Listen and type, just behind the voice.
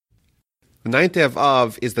The ninth day of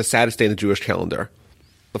Av is the saddest day in the Jewish calendar.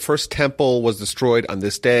 The first temple was destroyed on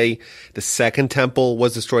this day. The second temple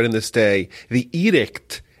was destroyed on this day. The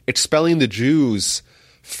edict expelling the Jews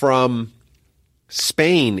from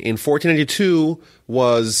Spain in 1492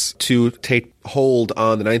 was to take hold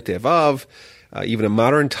on the ninth day of Av. Even in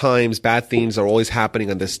modern times, bad things are always happening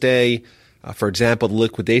on this day. For example, the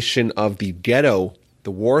liquidation of the ghetto, the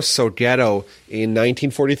Warsaw Ghetto in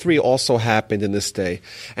 1943 also happened in this day.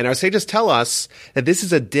 And our sages tell us that this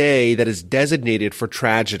is a day that is designated for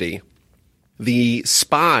tragedy. The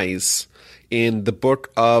spies in the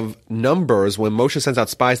book of Numbers, when Moshe sends out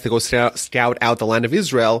spies to go scout out the land of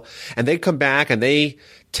Israel, and they come back and they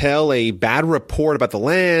tell a bad report about the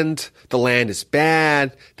land. The land is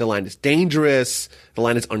bad. The land is dangerous. The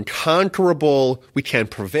land is unconquerable. We can't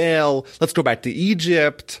prevail. Let's go back to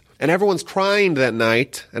Egypt. And everyone's crying that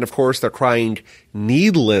night. And of course, they're crying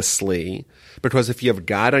needlessly, because if you have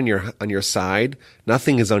God on your side,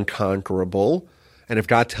 nothing is unconquerable. And if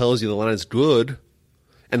God tells you the land is good,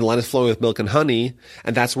 and the land is flowing with milk and honey,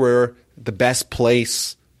 and that's where the best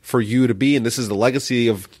place for you to be, and this is the legacy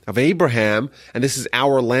of Abraham, and this is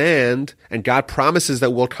our land, and God promises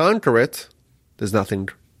that we'll conquer it, there's nothing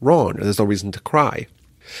wrong. There's no reason to cry.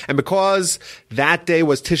 And because that day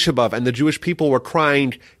was Tisha B'Av, and the Jewish people were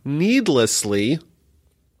crying needlessly,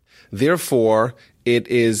 therefore, it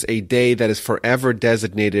is a day that is forever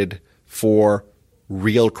designated for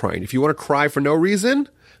real crying. If you want to cry for no reason,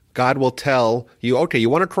 God will tell you, okay, you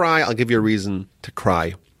want to cry? I'll give you a reason to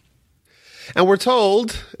cry. And we're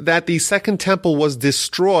told that the second temple was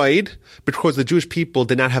destroyed because the Jewish people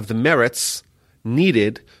did not have the merits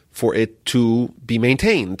needed for it to be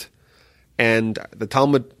maintained. And the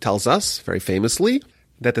Talmud tells us, very famously,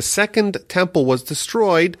 that the second temple was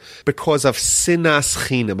destroyed because of sinas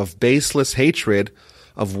chinam, of baseless hatred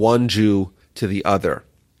of one Jew to the other.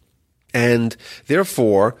 And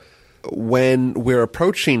therefore, when we're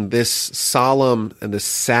approaching this solemn and this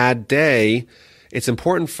sad day, it's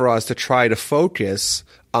important for us to try to focus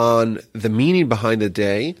on the meaning behind the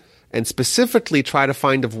day and specifically try to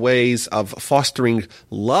find ways of fostering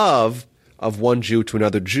love of one Jew to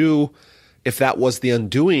another Jew. If that was the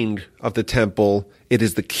undoing of the temple, it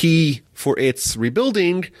is the key for its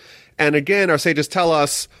rebuilding. And again, our sages tell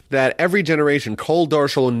us that every generation, kol dor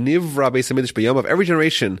shelo nivra beis hamikdash b'yom, of every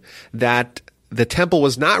generation that the temple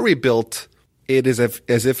was not rebuilt, it is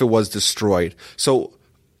as if it was destroyed. So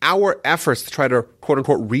our efforts to try to,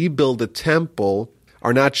 quote-unquote, rebuild the temple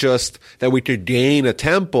are not just that we could gain a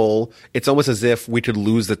temple, it's almost as if we could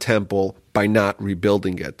lose the temple by not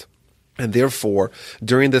rebuilding it. And therefore,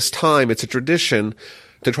 during this time, it's a tradition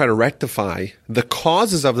to try to rectify the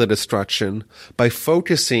causes of the destruction by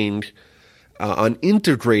focusing on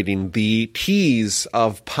integrating the keys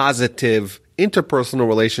of positive interpersonal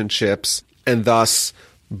relationships, and thus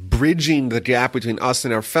bridging the gap between us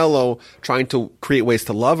and our fellow, trying to create ways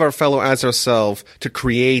to love our fellow as ourselves, to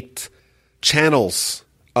create channels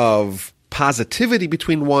of positivity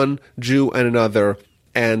between one Jew and another,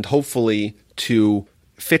 and hopefully to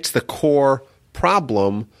fix the core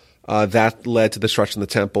problem that led to the destruction of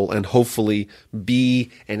the temple, and hopefully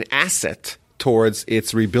be an asset towards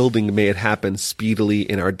its rebuilding. May it happen speedily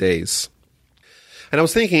in our days. And I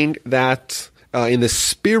was thinking that in the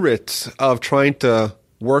spirit of trying to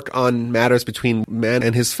work on matters between man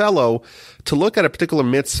and his fellow, to look at a particular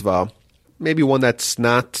mitzvah, maybe one that's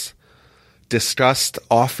not discussed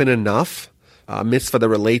often enough, a mitzvah that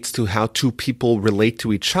relates to how two people relate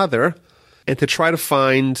to each other, and to try to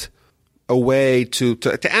find a way to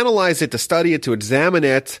analyze it, to study it, to examine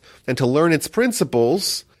it, and to learn its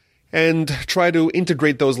principles, and try to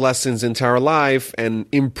integrate those lessons into our life and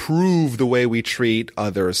improve the way we treat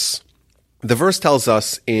others. The verse tells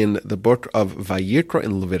us in the book of Vayikra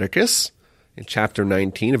in Leviticus, in chapter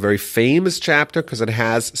 19, a very famous chapter because it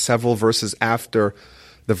has several verses after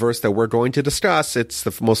the verse that we're going to discuss. It's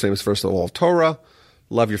the most famous verse of all of Torah.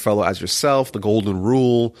 Love your fellow as yourself, the golden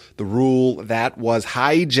rule, the rule that was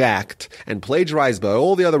hijacked and plagiarized by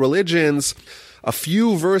all the other religions. A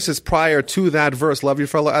few verses prior to that verse, love your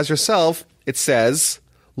fellow as yourself, it says,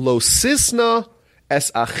 Lo sisna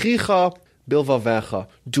es achicha bilvavecha.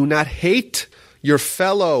 Do not hate your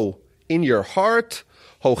fellow in your heart.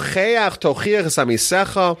 Hocheach tochiach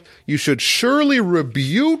samisecha. You should surely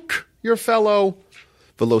rebuke your fellow.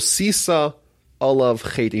 Velosisa olav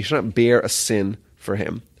chet. You should not bear a sin for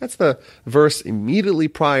him. That's the verse immediately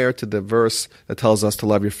prior to the verse that tells us to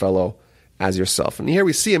love your fellow as yourself. And here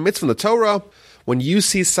we see a mitzvah in the Torah. When you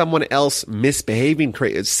see someone else misbehaving,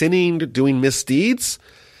 sinning, doing misdeeds,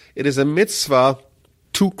 it is a mitzvah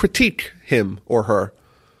to critique him or her,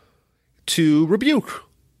 to rebuke,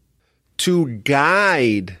 to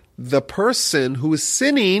guide the person who is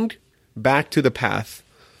sinning back to the path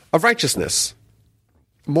of righteousness.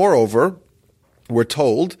 Moreover, we're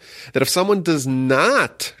told that if someone does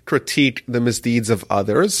not critique the misdeeds of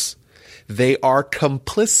others, they are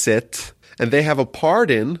complicit and they have a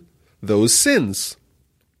part in those sins.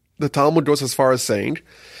 The Talmud goes as far as saying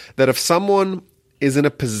that if someone is in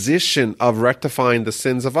a position of rectifying the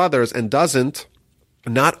sins of others and doesn't,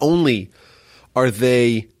 not only are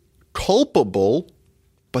they culpable,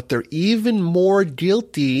 but they're even more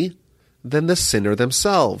guilty than the sinner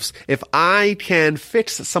themselves. If I can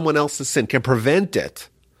fix someone else's sin, can prevent it,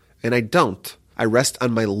 and I don't, I rest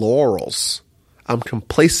on my laurels. I'm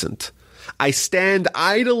complacent. I stand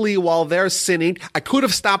idly while they're sinning. I could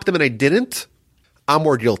have stopped them and I didn't. I'm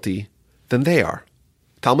more guilty than they are.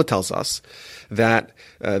 Talmud tells us that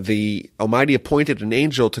the Almighty appointed an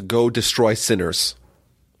angel to go destroy sinners.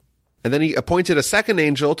 And then he appointed a second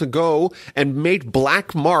angel to go and make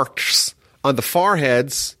black marks on the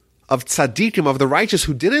foreheads of tzaddikim, of the righteous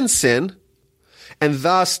who didn't sin, and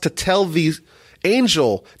thus to tell the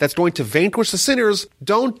angel that's going to vanquish the sinners,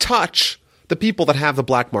 don't touch the people that have the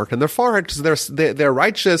black mark on their forehead because they're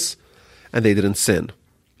righteous and they didn't sin.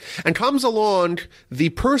 And comes along the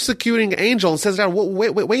persecuting angel and says,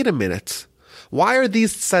 wait a minute. Why are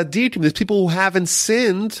these tzaddikim, these people who haven't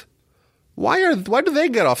sinned, why do they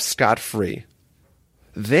get off scot-free?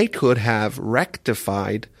 They could have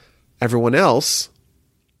rectified everyone else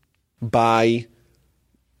by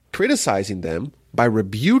criticizing them, by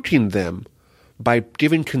rebuking them, by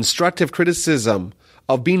giving constructive criticism,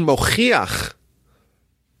 of being mochiach,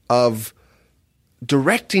 of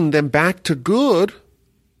directing them back to good,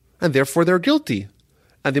 and therefore they're guilty.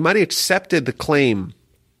 And the Almighty accepted the claim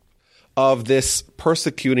of this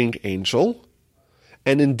persecuting angel,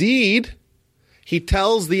 and indeed, he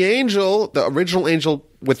tells the angel, the original angel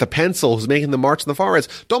with the pencil who's making the marks on the foreheads,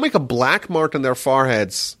 don't make a black mark on their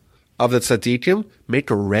foreheads of the tzaddikim, make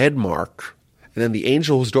a red mark. And then the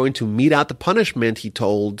angel who's going to mete out the punishment, he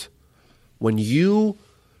told, when you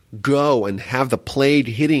go and have the plague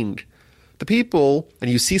hitting the people, and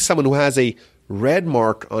you see someone who has a red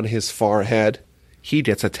mark on his forehead, he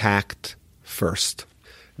gets attacked first.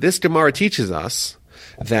 This Gemara teaches us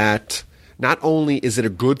that not only is it a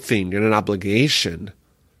good thing and an obligation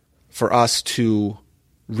for us to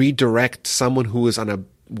redirect someone who is on a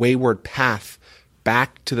wayward path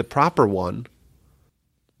back to the proper one,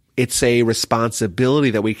 it's a responsibility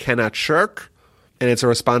that we cannot shirk, and it's a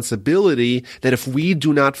responsibility that if we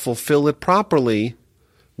do not fulfill it properly,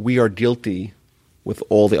 we are guilty with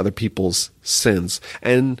all the other people's sins.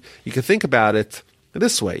 And you can think about it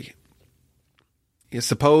this way. You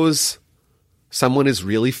suppose someone is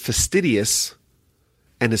really fastidious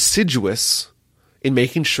and assiduous in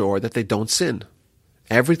making sure that they don't sin.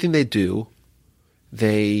 Everything they do,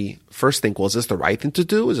 they first think, well, is this the right thing to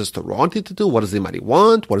do? Is this the wrong thing to do? What does the Almighty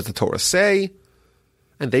want? What does the Torah say?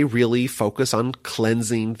 And they really focus on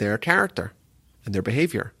cleansing their character and their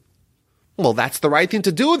behavior. Well, that's the right thing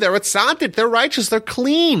to do. They're a tzaddik. They're righteous. They're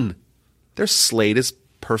clean. Their slate is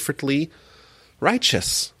perfectly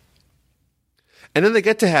righteous. And then they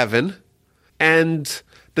get to heaven, and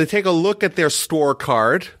they take a look at their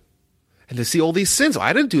scorecard, and they see all these sins. Oh,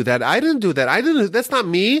 I didn't do that. That's not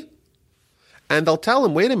me. And they'll tell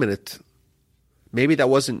him, wait a minute. Maybe that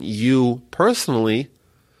wasn't you personally,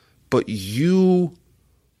 but you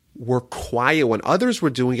were quiet when others were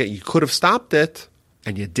doing it. You could have stopped it,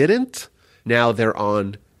 and you didn't. Now they're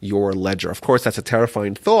on your ledger. Of course, that's a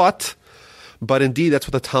terrifying thought, but indeed that's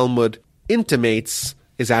what the Talmud intimates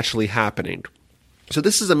is actually happening. So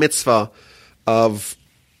this is a mitzvah of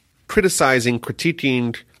criticizing,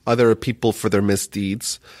 critiquing other people for their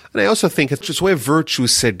misdeeds. And I also think it's just a way of virtue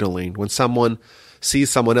signaling when someone sees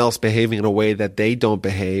someone else behaving in a way that they don't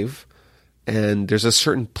behave, and there's a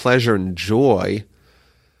certain pleasure and joy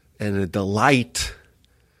and a delight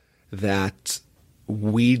that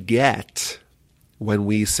we get when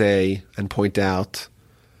we say and point out,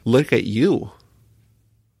 look at you.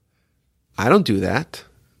 I don't do that.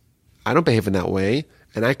 I don't behave in that way.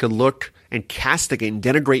 And I could look and castigate and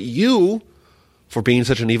denigrate you for being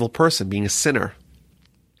such an evil person, being a sinner.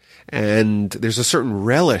 And there's a certain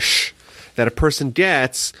relish that a person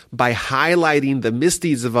gets by highlighting the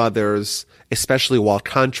misdeeds of others, especially while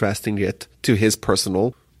contrasting it to his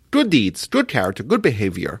personal good deeds, good character, good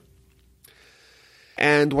behavior.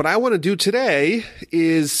 And what I want to do today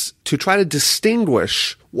is to try to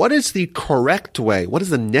distinguish what is the correct way, what is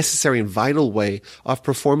the necessary and vital way of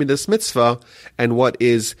performing this mitzvah, and what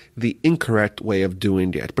is the incorrect way of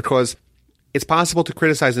doing it. Because it's possible to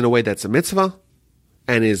criticize in a way that's a mitzvah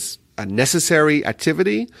and is a necessary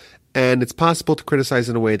activity, and it's possible to criticize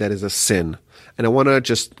in a way that is a sin. And I want to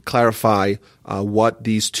just clarify what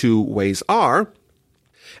these two ways are.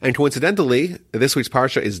 And coincidentally, this week's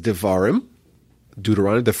parsha is Devarim,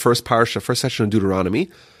 Deuteronomy, the first section of Deuteronomy.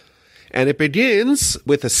 And it begins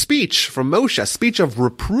with a speech from Moshe, a speech of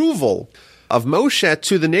reproval of Moshe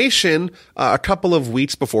to the nation a couple of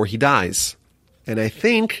weeks before he dies. And I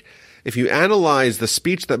think if you analyze the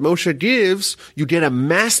speech that Moshe gives, you get a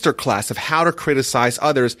masterclass of how to criticize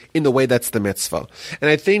others in the way that's the mitzvah. And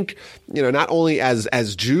I think, not only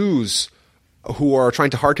as Jews who are trying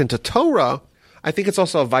to hearken to Torah, I think it's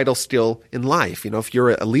also a vital skill in life. If you're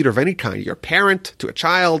a leader of any kind, you're a parent to a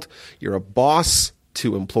child, you're a boss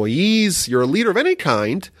to employees, you're a leader of any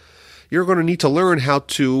kind, you're going to need to learn how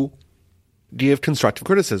to give constructive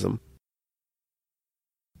criticism.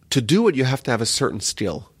 To do it, you have to have a certain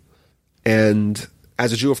skill. And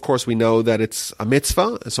as a Jew, of course, we know that it's a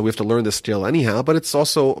mitzvah, so we have to learn this skill anyhow, but it's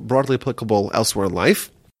also broadly applicable elsewhere in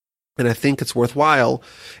life. And I think it's worthwhile,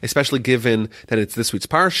 especially given that it's this week's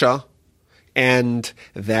parsha, and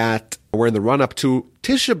that we're in the run-up to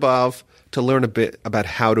Tisha B'Av, to learn a bit about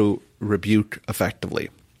how to rebuke effectively.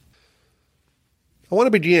 I want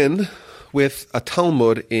to begin with a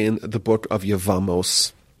Talmud in the book of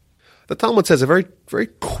Yevamos. The Talmud says a very, very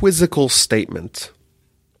quizzical statement.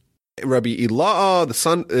 Rabbi Ilah, the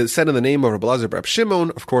son, said in the name of Rabbi Elazar Bar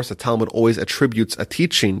Shimon. Of course, the Talmud always attributes a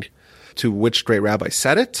teaching to which great rabbi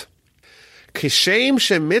said it. Kishem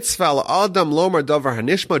shemitzvah l'adam lomar davar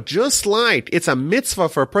hanishma, just like it's a mitzvah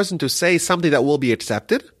for a person to say something that will be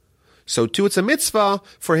accepted, so too it's a mitzvah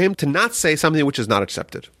for him to not say something which is not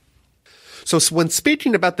accepted. So when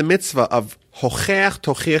speaking about the mitzvah of hochech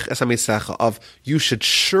tochich es hamisecha, of you should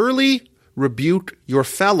surely rebuke your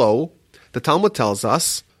fellow, the Talmud tells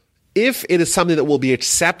us, if it is something that will be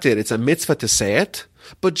accepted, it's a mitzvah to say it.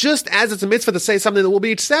 But just as it's a mitzvah to say something that will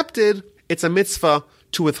be accepted, it's a mitzvah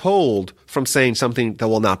to withhold from saying something that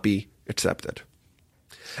will not be accepted.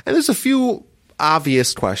 And there's a few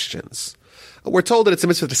obvious questions. We're told that it's a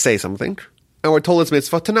mitzvah to say something, and we're told it's a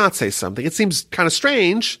mitzvah to not say something. It seems kind of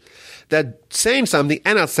strange that saying something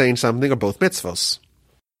and not saying something are both mitzvahs.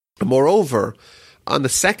 Moreover, on the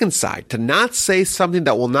second side, to not say something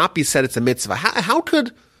that will not be said, it's a mitzvah. How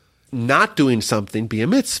could not doing something be a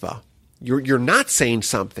mitzvah? You're not saying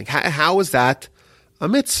something. How is that a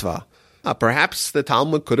mitzvah? Perhaps the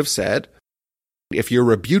Talmud could have said, if your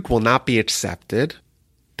rebuke will not be accepted,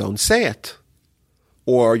 don't say it.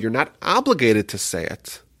 Or you're not obligated to say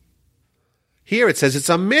it. Here it says it's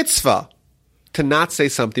a mitzvah to not say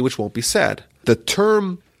something which won't be said. The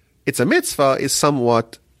term, it's a mitzvah, is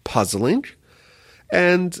somewhat puzzling.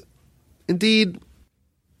 And indeed,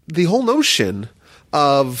 the whole notion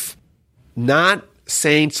of not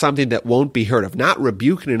saying something that won't be heard of, not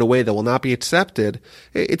rebuking in a way that will not be accepted,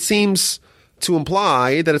 it seems to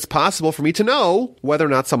imply that it's possible for me to know whether or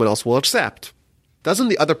not someone else will accept. Doesn't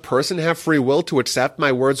the other person have free will to accept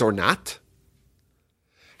my words or not?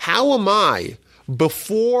 How am I,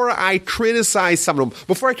 before I criticize someone,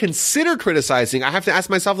 before I consider criticizing, I have to ask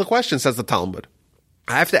myself the question, says the Talmud.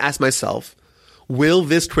 I have to ask myself, will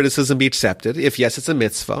this criticism be accepted? If yes, it's a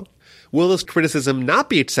mitzvah. Will this criticism not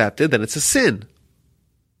be accepted? Then it's a sin.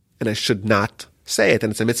 And I should not say it,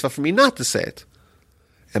 and it's a mitzvah for me not to say it.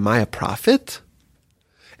 Am I a prophet?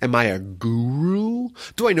 Am I a guru?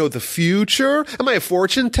 Do I know the future? Am I a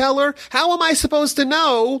fortune teller? How am I supposed to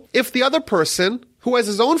know if the other person, who has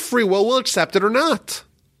his own free will accept it or not?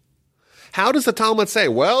 How does the Talmud say,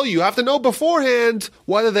 well, you have to know beforehand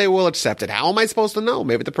whether they will accept it? How am I supposed to know?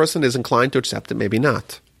 Maybe the person is inclined to accept it, maybe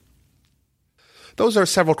not. Those are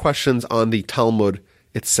several questions on the Talmud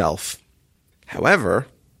itself. However,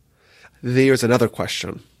 there's another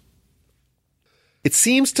question. It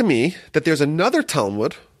seems to me that there's another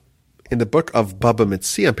Talmud in the book of Baba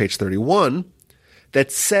Metzia on page 31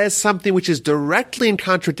 that says something which is directly in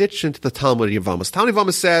contradiction to the Talmud Yevamos. Talmud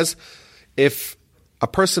Yevamos says if a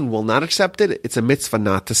person will not accept it, it's a mitzvah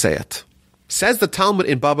not to say it. Says the Talmud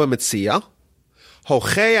in Baba Metzia,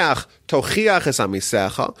 Hocheach tochiach es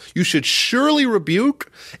hamisecha, you should surely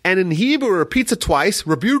rebuke, and in Hebrew it repeats it twice,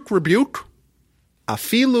 rebuke, rebuke,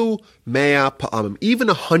 afilu mea pa'amim, even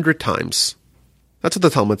 100 times. That's what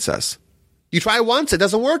the Talmud says. You try once, it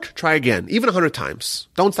doesn't work, try again, even 100 times.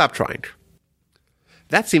 Don't stop trying.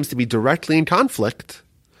 That seems to be directly in conflict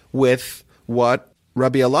with what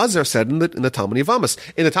Rabbi Elazar said in the Talmud Yevamos.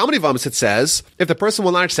 In the Talmud Yevamos it says, if the person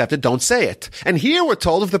will not accept it, don't say it. And here we're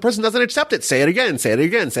told if the person doesn't accept it, say it again, say it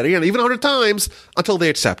again, say it again, even 100 times until they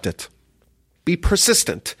accept it. Be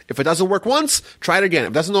persistent. If it doesn't work once, try it again.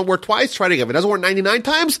 If it doesn't work twice, try it again. If it doesn't work 99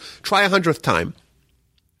 times, try 100th time.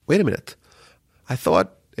 Wait a minute. I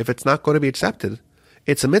thought if it's not going to be accepted,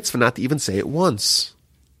 it's a mitzvah not to even say it once.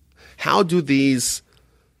 How do these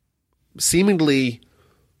seemingly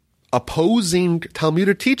opposing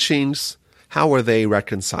Talmudic teachings, how are they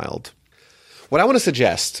reconciled? What I want to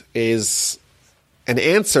suggest is an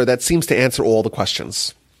answer that seems to answer all the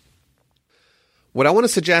questions. What I want to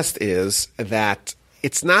suggest is that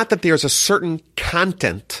it's not that there's a certain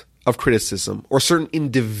content of criticism or certain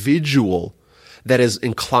individual that is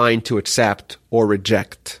inclined to accept or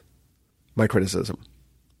reject my criticism.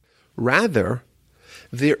 Rather,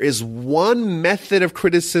 there is one method of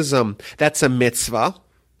criticism that's a mitzvah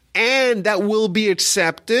and that will be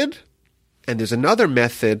accepted, and there's another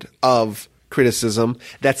method of criticism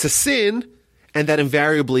that's a sin and that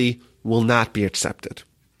invariably will not be accepted.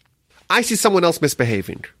 I see someone else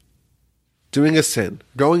misbehaving, doing a sin,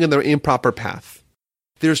 going in their improper path.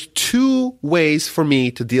 There's two ways for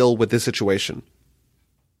me to deal with this situation,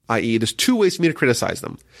 i.e., there's two ways for me to criticize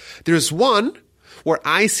them. There's one where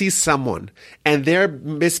I see someone and they're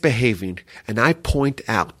misbehaving, and I point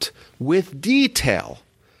out with detail,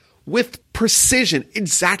 with precision,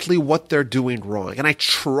 exactly what they're doing wrong, and I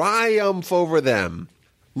triumph over them.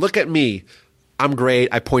 Look at me. I'm great.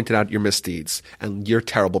 I pointed out your misdeeds, and you're a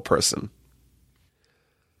terrible person.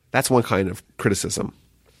 That's one kind of criticism.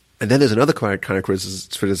 And then there's another kind of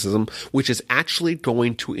criticism, which is actually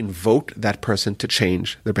going to invoke that person to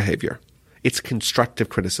change their behavior. It's constructive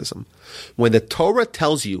criticism. When the Torah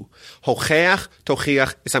tells you, Hocheach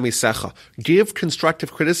tochiach es amisecha, give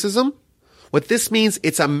constructive criticism, what this means,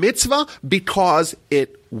 it's a mitzvah because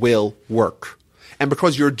it will work. And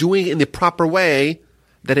because you're doing it in the proper way,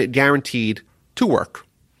 that it guaranteed to work.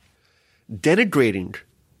 Denigrating,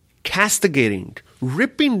 castigating,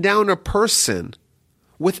 ripping down a person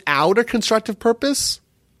without a constructive purpose,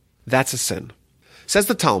 that's a sin. Says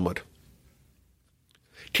the Talmud,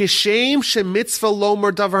 Kishem shemitzvah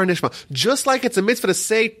lomer davar nishma. Just like it's a mitzvah to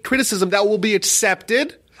say criticism that will be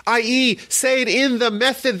accepted, i.e., say it in the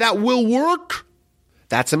method that will work,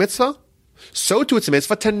 that's a mitzvah. So too it's a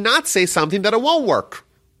mitzvah to not say something that it won't work.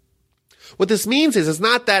 What this means is, it's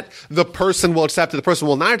not that the person will accept it, the person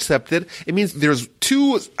will not accept it. It means there's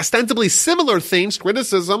two ostensibly similar things,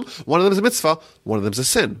 criticism. One of them is a mitzvah, one of them is a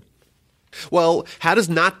sin. Well, how does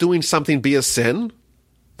not doing something be a sin?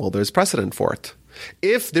 Well, there's precedent for it.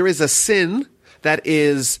 If there is a sin that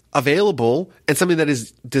is available and something that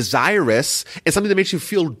is desirous and something that makes you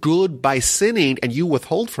feel good by sinning and you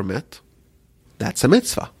withhold from it, that's a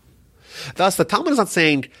mitzvah. Thus, the Talmud is not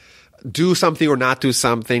saying do something or not do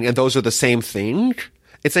something and those are the same thing.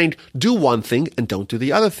 It's saying do one thing and don't do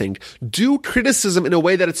the other thing. Do criticism in a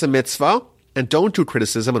way that it's a mitzvah and don't do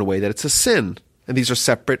criticism in a way that it's a sin. And these are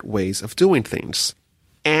separate ways of doing things.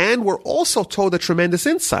 And we're also told a tremendous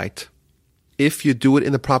insight. If you do it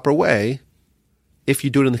in the proper way, if you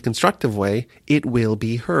do it in the constructive way, it will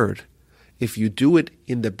be heard. If you do it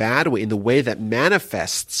in the bad way, in the way that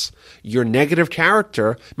manifests your negative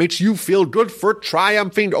character, makes you feel good for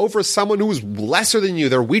triumphing over someone who is lesser than you,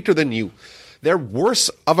 they're weaker than you, they're worse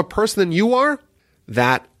of a person than you are,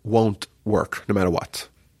 that won't work no matter what.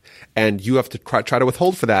 And you have to try to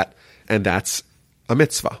withhold for that, and that's a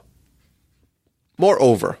mitzvah.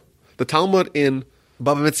 Moreover, the Talmud in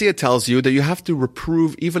Bava Metzia tells you that you have to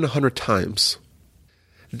reprove even 100 times.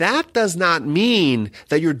 That does not mean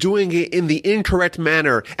that you're doing it in the incorrect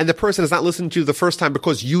manner and the person is not listening to you the first time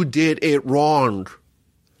because you did it wrong.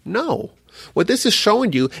 No. What this is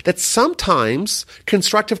showing you that sometimes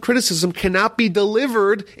constructive criticism cannot be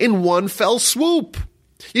delivered in one fell swoop.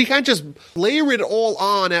 You can't just layer it all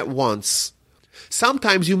on at once.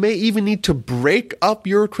 Sometimes you may even need to break up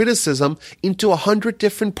your criticism into 100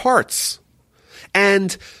 different parts.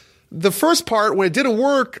 And the first part, when it didn't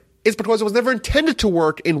work, is because it was never intended to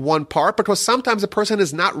work in one part, because sometimes a person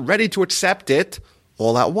is not ready to accept it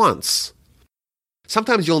all at once.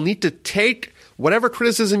 Sometimes you'll need to take whatever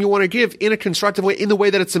criticism you want to give in a constructive way, in the way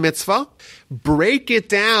that it's a mitzvah, break it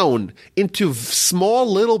down into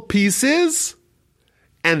small little pieces,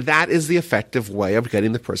 and that is the effective way of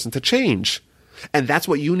getting the person to change. And that's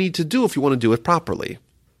what you need to do if you want to do it properly.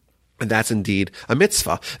 And that's indeed a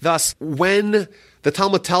mitzvah. Thus, when the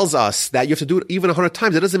Talmud tells us that you have to do it even 100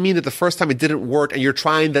 times, it doesn't mean that the first time it didn't work and you're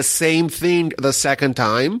trying the same thing the second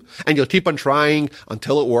time and you'll keep on trying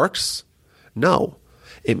until it works. No.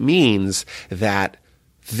 It means that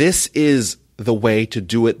this is the way to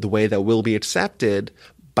do it, the way that will be accepted,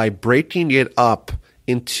 by breaking it up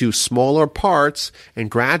into smaller parts and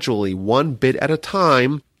gradually, one bit at a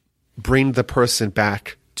time, bring the person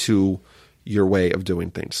back to your way of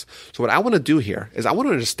doing things. So what I want to do here is I want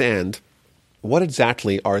to understand what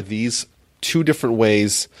exactly are these two different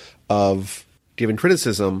ways of giving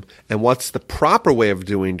criticism and what's the proper way of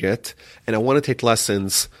doing it. And I want to take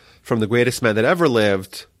lessons from the greatest man that ever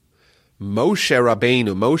lived, Moshe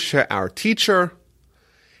Rabbeinu, Moshe, our teacher,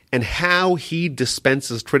 and how he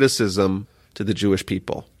dispenses criticism to the Jewish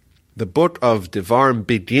people. The book of Devarim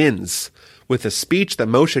begins with a speech that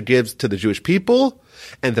Moshe gives to the Jewish people,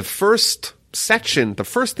 and the first section, the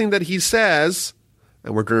first thing that he says,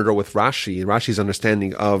 and we're going to go with Rashi, and Rashi's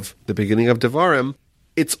understanding of the beginning of Devarim,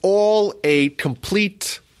 it's all a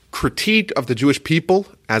complete critique of the Jewish people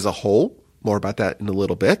as a whole. More about that in a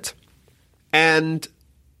little bit. And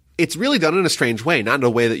it's really done in a strange way, not in a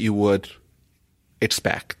way that you would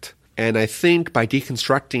expect. And I think by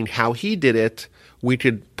deconstructing how he did it, we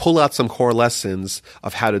could pull out some core lessons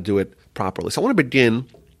of how to do it properly. So I want to begin,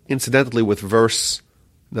 incidentally, with verse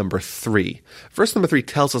number 3. Verse number 3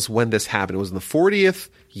 tells us when this happened. It was in the 40th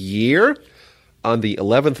year, on the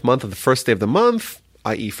 11th month of the first day of the month,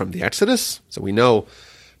 i.e. from the Exodus. So we know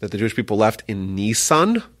that the Jewish people left in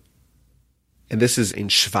Nisan, and this is in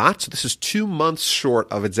Shvat. So this is 2 months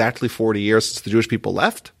short of exactly 40 years since the Jewish people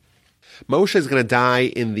left. Moshe is going to die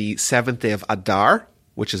in the 7th day of Adar,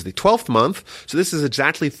 which is the 12th month. So this is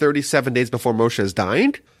exactly 37 days before Moshe is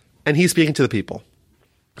dying, and he's speaking to the people.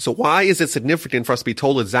 So why is it significant for us to be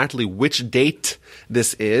told exactly which date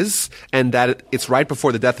this is, and that it's right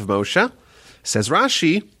before the death of Moshe? Says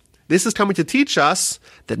Rashi, this is coming to teach us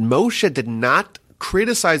that Moshe did not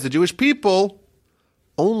criticize the Jewish people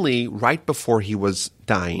only right before he was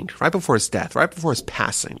dying, right before his death, right before his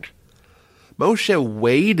passing. Moshe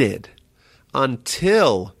waited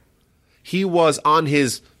until he was on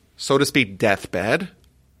his, so to speak, deathbed.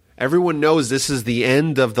 Everyone knows this is the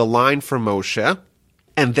end of the line for Moshe,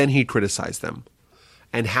 and then he criticized them.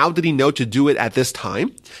 And how did he know to do it at this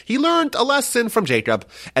time? He learned a lesson from Jacob.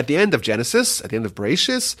 At the end of Genesis, at the end of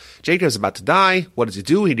Bereshis, Jacob is about to die. What does he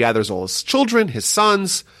do? He gathers all his children, his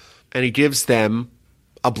sons, and he gives them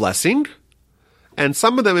a blessing. And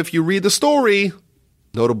some of them, if you read the story,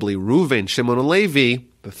 notably Reuven, Shimon, and Levi,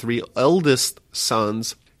 the 3 eldest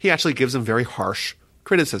sons, he actually gives them very harsh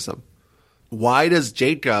criticism. Why does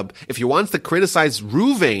Jacob, if he wants to criticize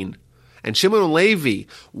Reuven and Shimon and Levi,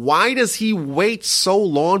 why does he wait so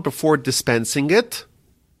long before dispensing it?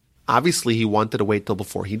 Obviously, he wanted to wait till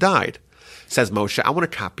before he died. Says Moshe, I want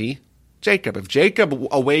to copy Jacob. If Jacob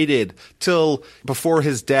awaited till before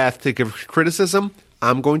his death to give criticism,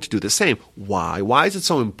 I'm going to do the same. Why? Why is it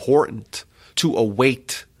so important to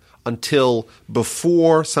await until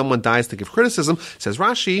before someone dies to give criticism? Says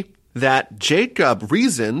Rashi that Jacob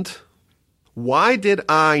reasoned, why did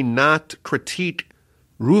I not critique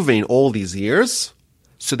Reuven all these years,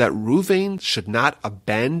 so that Reuven should not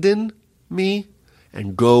abandon me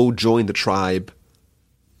and go join the tribe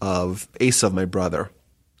of Esav, my brother.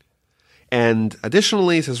 And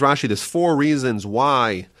additionally, says Rashi, there's 4 reasons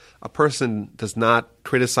why a person does not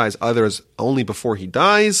criticize others only before he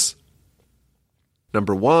dies.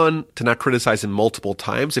 Number 1, to not criticize him multiple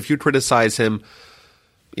times. If you criticize him,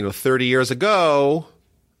 30 years ago,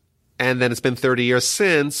 and then it's been 30 years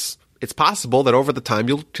since, it's possible that over the time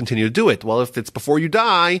you'll continue to do it. Well, if it's before you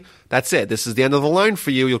die, that's it. This is the end of the line for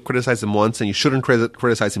you. You'll criticize him once, and you shouldn't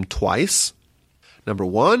criticize him twice. Number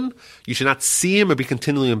 1, you should not see him or be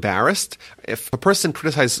continually embarrassed. If a person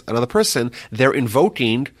criticizes another person, they're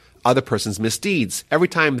invoking other person's misdeeds. Every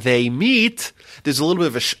time they meet, there's a little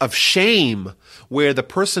bit of shame where the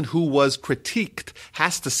person who was critiqued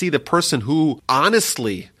has to see the person who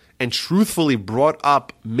honestly and truthfully brought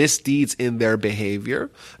up misdeeds in their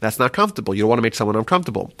behavior. That's not comfortable. You don't want to make someone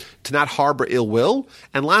uncomfortable. To not harbor ill will,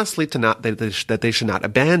 and lastly, to not that they should not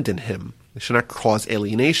abandon him. They should not cause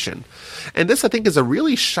alienation. And this, I think, is a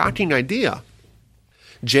really shocking idea.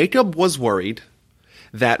 Jacob was worried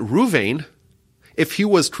that Reuven, if he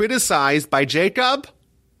was criticized by Jacob,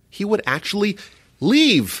 he would actually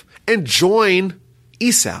leave and join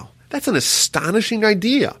Esau. That's an astonishing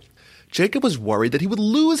idea. Jacob was worried that he would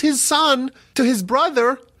lose his son to his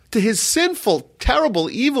brother, to his sinful, terrible,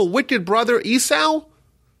 evil, wicked brother Esau,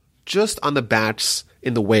 just on the backs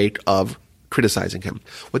in the wake of criticizing him.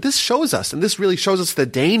 What this shows us, and this really shows us the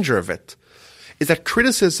danger of it, is that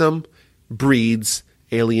criticism breeds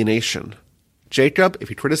alienation. Jacob, if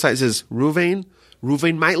he criticizes Reuven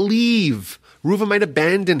might leave. Reuven might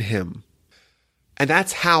abandon him. And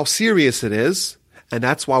that's how serious it is. And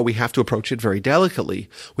that's why we have to approach it very delicately.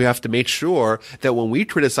 We have to make sure that when we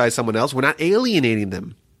criticize someone else, we're not alienating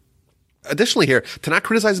them. Additionally here, to not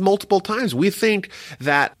criticize multiple times. We think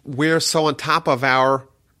that we're so on top of our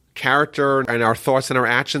character and our thoughts and our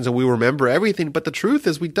actions and we remember everything, but the truth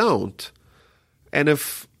is we don't. And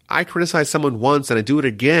if I criticize someone once and I do it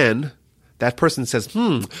again, that person says,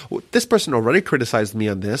 this person already criticized me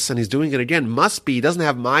on this, and he's doing it again. Must be, he doesn't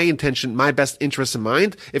have my intention, my best interest in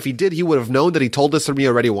mind. If he did, he would have known that he told this to me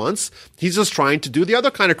already once. He's just trying to do the other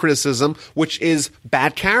kind of criticism, which is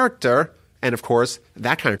bad character. And of course,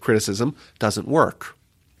 that kind of criticism doesn't work.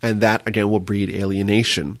 And that, again, will breed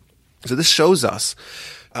alienation. So this shows us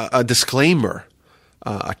a disclaimer,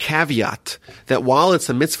 a caveat, that while it's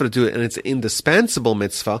a mitzvah to do it, and it's an indispensable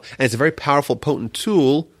mitzvah, and it's a very powerful, potent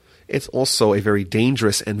tool, it's also a very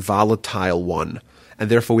dangerous and volatile one. And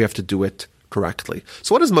therefore, we have to do it correctly.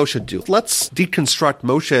 So what does Moshe do? Let's deconstruct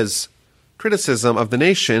Moshe's criticism of the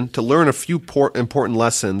nation to learn a few important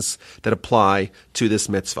lessons that apply to this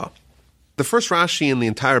mitzvah. The first Rashi in the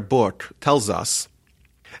entire book tells us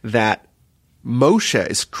that Moshe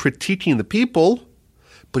is critiquing the people,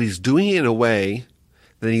 but he's doing it in a way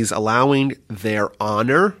that he's allowing their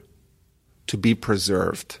honor to be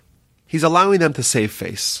preserved. He's allowing them to save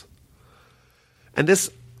face. And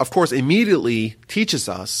this, of course, immediately teaches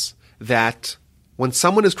us that when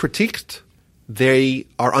someone is critiqued, they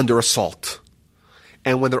are under assault.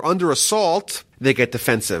 And when they're under assault, they get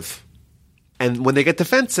defensive. And when they get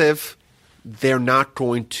defensive, they're not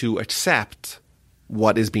going to accept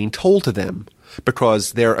what is being told to them,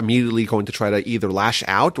 because they're immediately going to try to either lash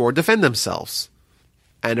out or defend themselves.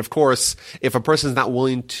 And of course, if a person is not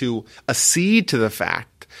willing to accede to the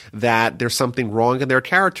fact that there's something wrong in their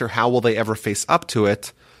character, how will they ever face up to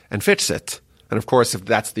it and fix it? And of course, if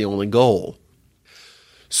that's the only goal.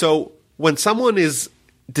 So when someone is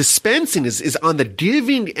dispensing, is on the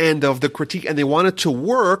giving end of the critique, and they want it to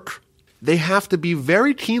work, they have to be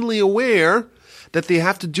very keenly aware that they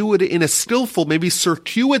have to do it in a skillful, maybe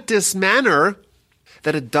circuitous manner,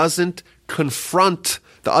 that it doesn't confront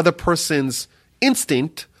the other person's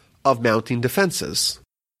instinct of mounting defenses.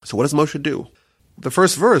 So what does Moshe do? The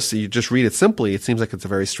first verse, you just read it simply, it seems like it's a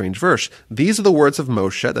very strange verse. These are the words of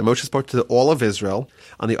Moshe, that Moshe spoke to all of Israel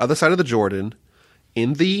on the other side of the Jordan,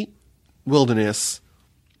 in the wilderness,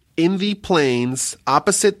 in the plains,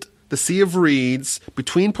 opposite the Sea of Reeds,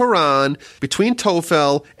 between Paran, between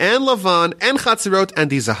Tophel, and Lavan, and Chatzirot, and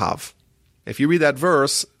Dizahav. If you read that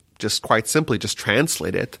verse, just quite simply, just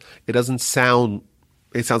translate it, it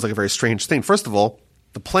sounds like a very strange thing. First of all,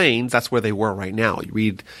 the plains, that's where they were right now. You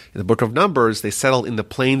read in the book of Numbers, they settled in the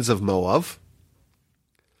plains of Moab,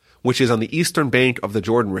 which is on the eastern bank of the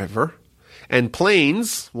Jordan River. And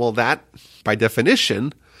plains, well, that, by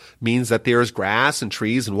definition, means that there's grass and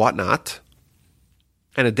trees and whatnot.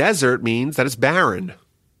 And a desert means that it's barren.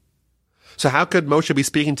 So how could Moshe be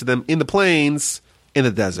speaking to them in the plains, in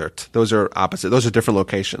the desert? Those are opposite. Those are different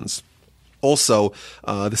locations. Also,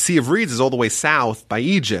 the Sea of Reeds is all the way south by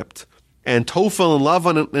Egypt. And Tophel and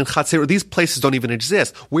Lavan and Chatzir, these places don't even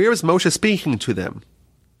exist. Where is Moshe speaking to them?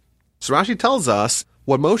 So Rashi tells us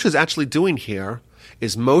what Moshe is actually doing here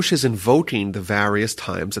is Moshe is invoking the various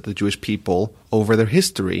times that the Jewish people, over their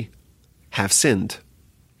history, have sinned.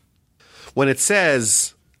 When it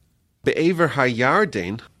says, Be'ever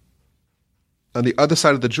HaYarden, on the other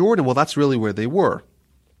side of the Jordan, well, that's really where they were.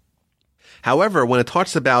 However, when it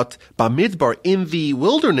talks about Bamidbar, in the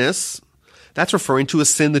wilderness, that's referring to a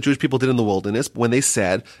sin the Jewish people did in the wilderness when they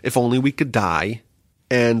said, if only we could die,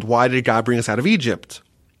 and why did God bring us out of Egypt?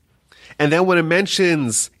 And then when it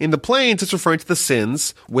mentions in the plains, it's referring to the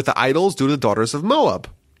sins with the idols due to the daughters of Moab.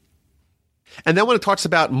 And then when it talks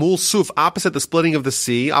about Mul Suf, opposite the splitting of the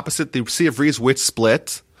sea, opposite the Sea of Reeds which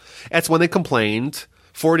split, that's when they complained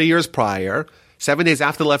 40 years prior, 7 days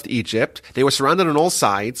after they left Egypt. They were surrounded on all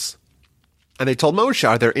sides. And they told Moshe,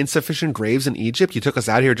 are there insufficient graves in Egypt? You took us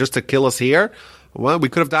out here just to kill us here? Well, we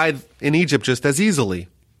could have died in Egypt just as easily.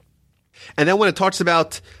 And then when it talks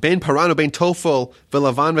about Ben Parano, Ben Tophel,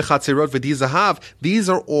 Velavan, Vechatzirot, V'dizahav, these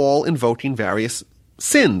are all invoking various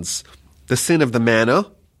sins. The sin of the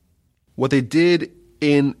manna, what they did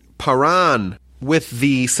in Paran with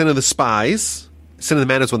the sin of the spies. Sin of the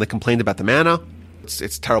manna is when they complained about the manna.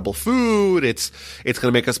 It's terrible food. It's going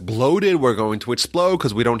to make us bloated. We're going to explode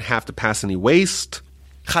because we don't have to pass any waste.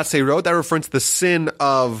 Chatzirot, that refers to the sin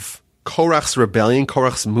of Korach's rebellion,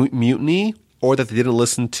 Korach's mutiny, or that they didn't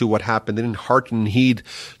listen to what happened. They didn't hearken and heed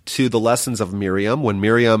to the lessons of Miriam when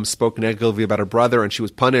Miriam spoke negatively about her brother and she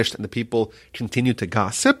was punished and the people continued to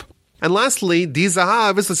gossip. And lastly,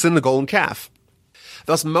 Dizahav is the sin of the golden calf.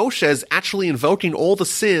 Thus, Moshe is actually invoking all the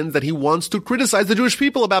sins that he wants to criticize the Jewish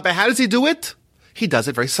people about. But how does he do it? He does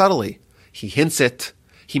it very subtly. He hints it.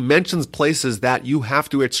 He mentions places that you have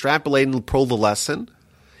to extrapolate and pull the lesson.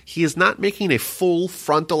 He is not making a full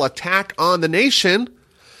frontal attack on the nation.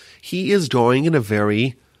 He is going in a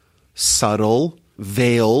very subtle,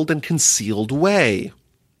 veiled, and concealed way.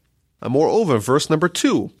 And moreover, verse number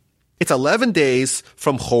 2. It's 11 days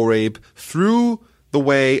from Horeb through the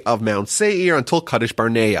way of Mount Seir until Kadesh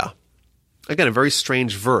Barnea. Again, a very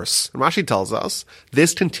strange verse. And Rashi tells us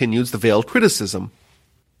this continues the veiled criticism.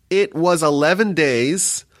 It was 11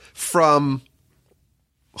 days from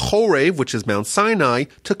Horeb, which is Mount Sinai,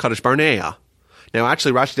 to Kadesh Barnea. Now,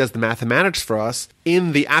 actually, Rashi does the mathematics for us.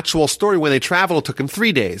 In the actual story, when they traveled, it took him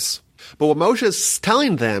 3 days. But what Moshe is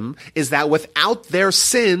telling them is that without their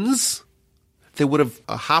sins, they would have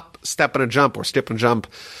a hop, step, and a jump, or skip and jump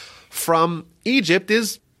from Egypt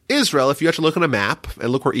is Israel. If you actually look on a map and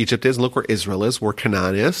look where Egypt is and look where Israel is, where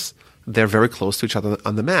Canaan is, they're very close to each other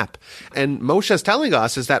on the map. And Moshe is telling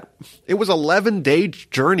us is that it was an 11-day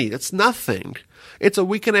journey. It's nothing. It's a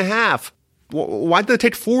week and a half. Why did it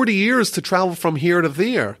take 40 years to travel from here to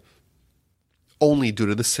there? Only due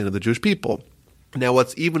to the sin of the Jewish people. Now,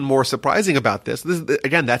 what's even more surprising about this,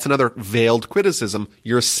 again, that's another veiled criticism.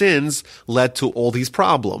 Your sins led to all these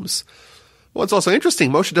problems. What's also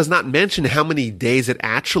interesting, Moshe does not mention how many days it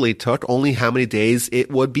actually took, only how many days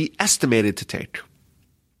it would be estimated to take.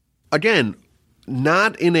 Again,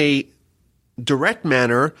 not in a direct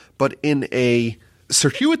manner, but in a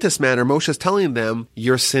circuitous manner, Moshe is telling them,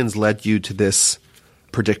 your sins led you to this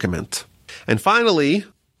predicament. And finally,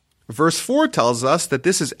 verse 4 tells us that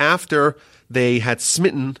this is after they had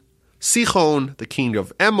smitten Sichon, the king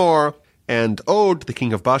of Emor, and Og, the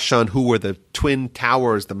king of Bashan, who were the twin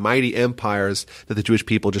towers, the mighty empires that the Jewish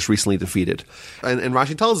people just recently defeated. And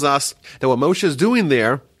Rashi tells us that what Moshe is doing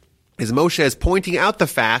there is Moshe is pointing out the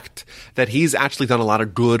fact that he's actually done a lot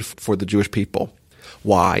of good for the Jewish people.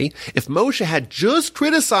 Why? If Moshe had just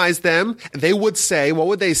criticized them, they would say, what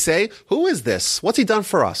would they say? Who is this? What's he done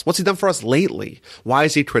for us? What's he done for us lately? Why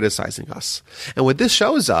is he criticizing us? And what this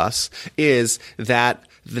shows us is that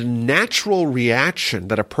the natural reaction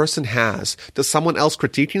that a person has to someone else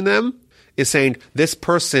critiquing them is saying, this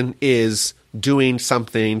person is doing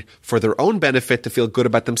something for their own benefit to feel good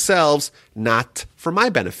about themselves, not for my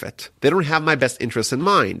benefit. They don't have my best interests in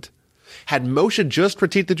mind. Had Moshe just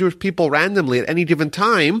critiqued the Jewish people randomly at any given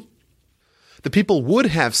time, the people would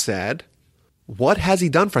have said, what has he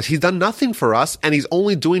done for us? He's done nothing for us, and he's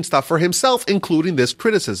only doing stuff for himself, including this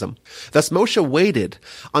criticism. Thus, Moshe waited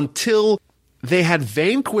until they had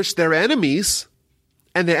vanquished their enemies,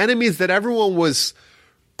 and the enemies that everyone was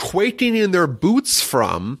quaking in their boots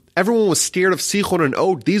from. Everyone was scared of Sichon and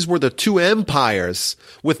Og. These were the two empires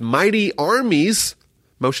with mighty armies.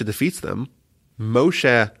 Moshe defeats them.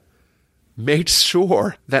 Moshe made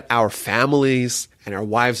sure that our families and our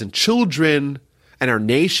wives and children and our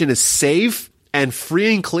nation is safe and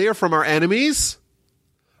free and clear from our enemies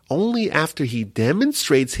only after he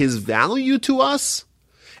demonstrates his value to us,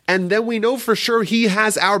 and then we know for sure he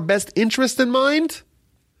has our best interest in mind.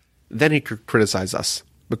 Then he could criticize us,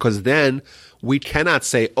 because then we cannot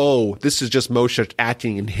say, oh, this is just Moshe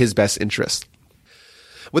acting in his best interest.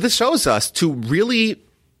 What this shows us, to really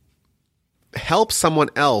help someone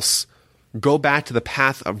else go back to the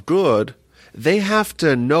path of good, they have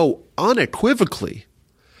to know unequivocally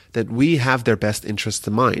that we have their best interests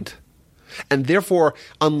in mind. And therefore,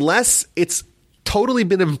 unless it's totally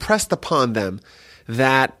been impressed upon them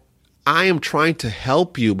that I am trying to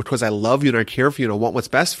help you because I love you and I care for you and I want what's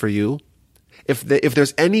best for you, if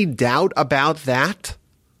there's any doubt about that,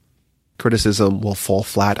 criticism will fall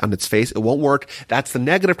flat on its face. It won't work. That's the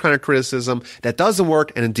negative kind of criticism that doesn't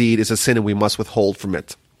work and indeed is a sin, and we must withhold from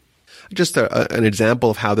it. Just an example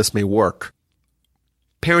of how this may work.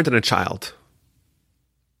 Parent and a child.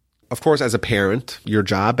 Of course, as a parent, your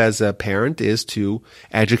job as a parent is to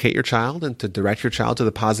educate your child and to direct your child to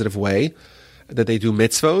the positive way, that they do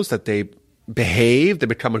mitzvos, that they behave, they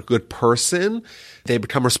become a good person, they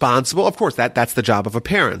become responsible. Of course, that's the job of a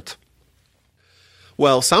parent.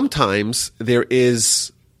 Well, sometimes there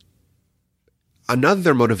is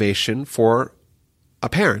another motivation for a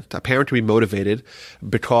parent to be motivated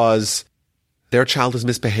because their child is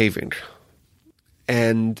misbehaving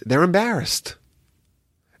and they're embarrassed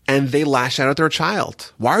and they lash out at their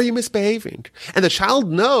child. Why are you misbehaving? And the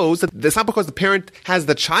child knows that it's not because the parent has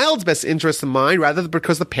the child's best interest in mind, rather than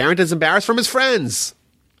because the parent is embarrassed from his friends,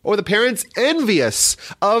 or the parent's envious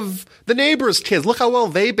of the neighbor's kids. Look how well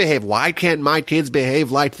they behave. Why can't my kids behave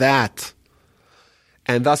like that?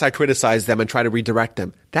 And thus I criticize them and try to redirect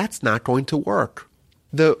them. That's not going to work.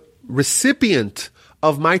 The recipient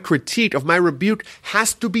of my critique, of my rebuke,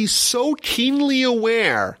 has to be so keenly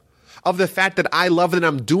aware of the fact that I love them and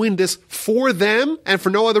I'm doing this for them and for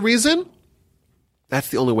no other reason. That's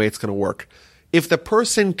the only way it's going to work. If the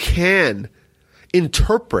person can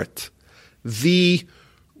interpret the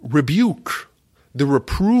rebuke, the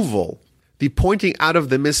reproval, the pointing out of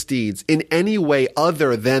the misdeeds in any way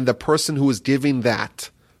other than the person who is giving that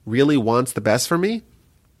really wants the best for me,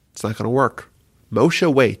 it's not going to work.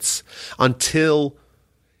 Moshe waits until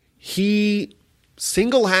he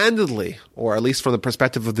single-handedly, or at least from the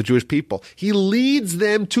perspective of the Jewish people, he leads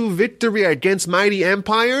them to victory against mighty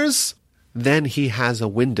empires. Then he has a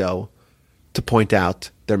window to point out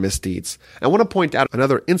their misdeeds. I want to point out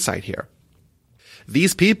another insight here.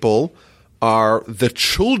 These people are the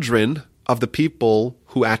children of the people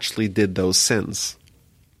who actually did those sins.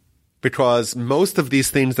 Because most of these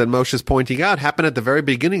things that Moshe is pointing out happened at the very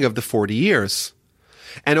beginning of the 40 years.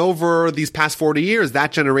 And over these past 40 years,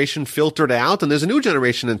 that generation filtered out, and there's a new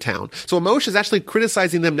generation in town. So Moshe is actually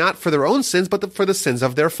criticizing them not for their own sins, but for the sins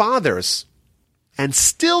of their fathers. And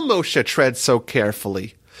still Moshe treads so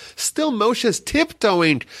carefully. Still Moshe is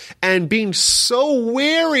tiptoeing and being so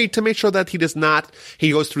wary to make sure that he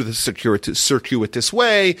goes through the circuitous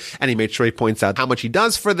way, and he makes sure he points out how much he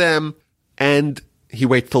does for them, and he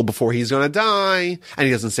waits till before he's going to die, and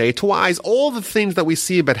he doesn't say it twice. All the things that we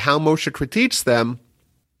see about how Moshe critiques them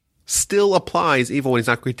still applies even when he's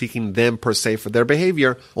not critiquing them per se for their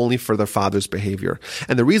behavior, only for their father's behavior.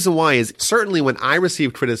 And the reason why is certainly when I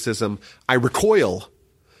receive criticism, I recoil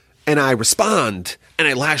and I respond and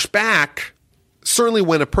I lash back. Certainly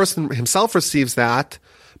when a person himself receives that,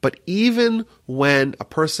 but even when a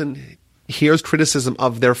person hears criticism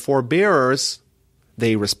of their forebearers,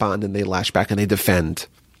 they respond and they lash back and they defend.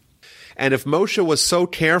 And if Moshe was so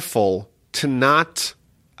careful to not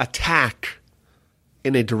attack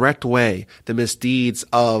in a direct way the misdeeds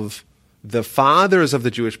of the fathers of the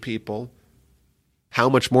Jewish people, how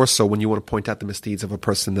much more so when you want to point out the misdeeds of a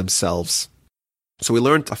person themselves. So we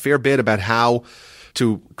learned a fair bit about how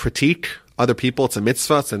to critique other people. It's a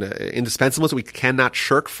mitzvah, it's an indispensable, so we cannot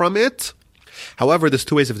shirk from it. However, there's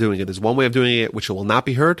two ways of doing it. There's one way of doing it which will not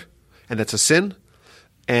be heard, and that's a sin.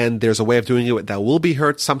 And there's a way of doing it that will be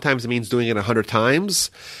heard. Sometimes it means doing it 100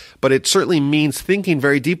 times. But it certainly means thinking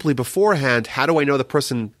very deeply beforehand. How do I know the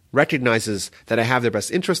person recognizes that I have their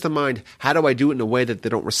best interest in mind? How do I do it in a way that they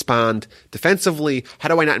don't respond defensively? How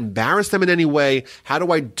do I not embarrass them in any way? How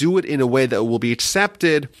do I do it in a way that will be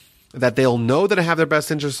accepted, that they'll know that I have their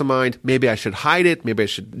best interest in mind? Maybe I should hide it. Maybe I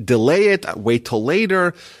should delay it, wait till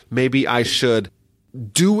later. Maybe I should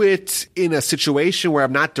do it in a situation where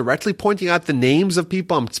I'm not directly pointing out the names of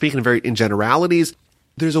people. I'm speaking in generalities.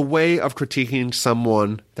 There's a way of critiquing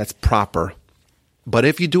someone that's proper. But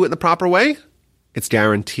if you do it in the proper way, it's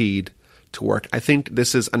guaranteed to work. I think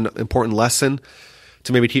this is an important lesson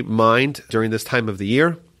to maybe keep in mind during this time of the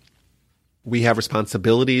year. We have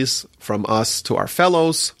responsibilities from us to our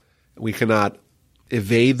fellows. We cannot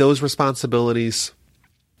evade those responsibilities.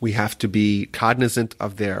 We have to be cognizant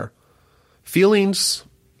of their feelings,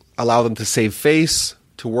 allow them to save face,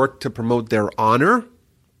 to work to promote their honor.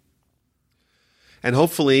 And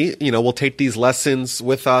hopefully, we'll take these lessons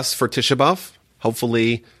with us for Tisha B'Av.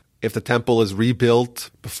 Hopefully, if the temple is rebuilt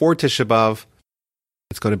before Tisha B'Av,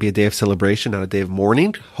 it's going to be a day of celebration, not a day of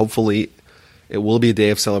mourning. Hopefully, it will be a day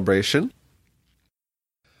of celebration.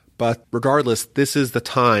 But regardless, this is the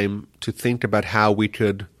time to think about how we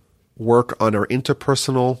could work on our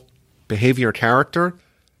interpersonal behavior, character,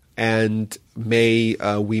 and may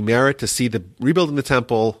we merit to see the rebuilding the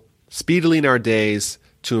temple speedily in our days,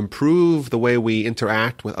 to improve the way we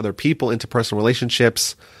interact with other people, interpersonal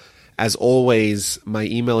relationships. As always, my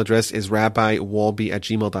email address is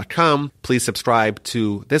rabbiwolbe@gmail.com. Please subscribe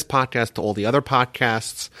to this podcast, to all the other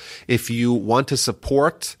podcasts. If you want to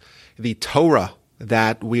support the Torah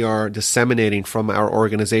that we are disseminating from our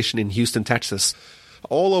organization in Houston, Texas,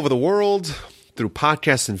 all over the world, through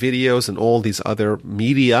podcasts and videos and all these other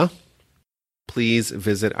media, please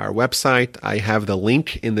visit our website. I have the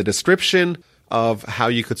link in the description of how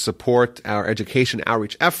you could support our education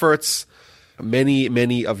outreach efforts.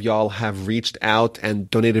 Many of y'all have reached out and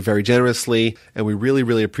donated very generously, and we really,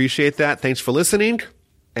 really appreciate that. Thanks for listening,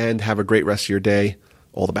 and have a great rest of your day.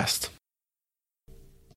 All the best.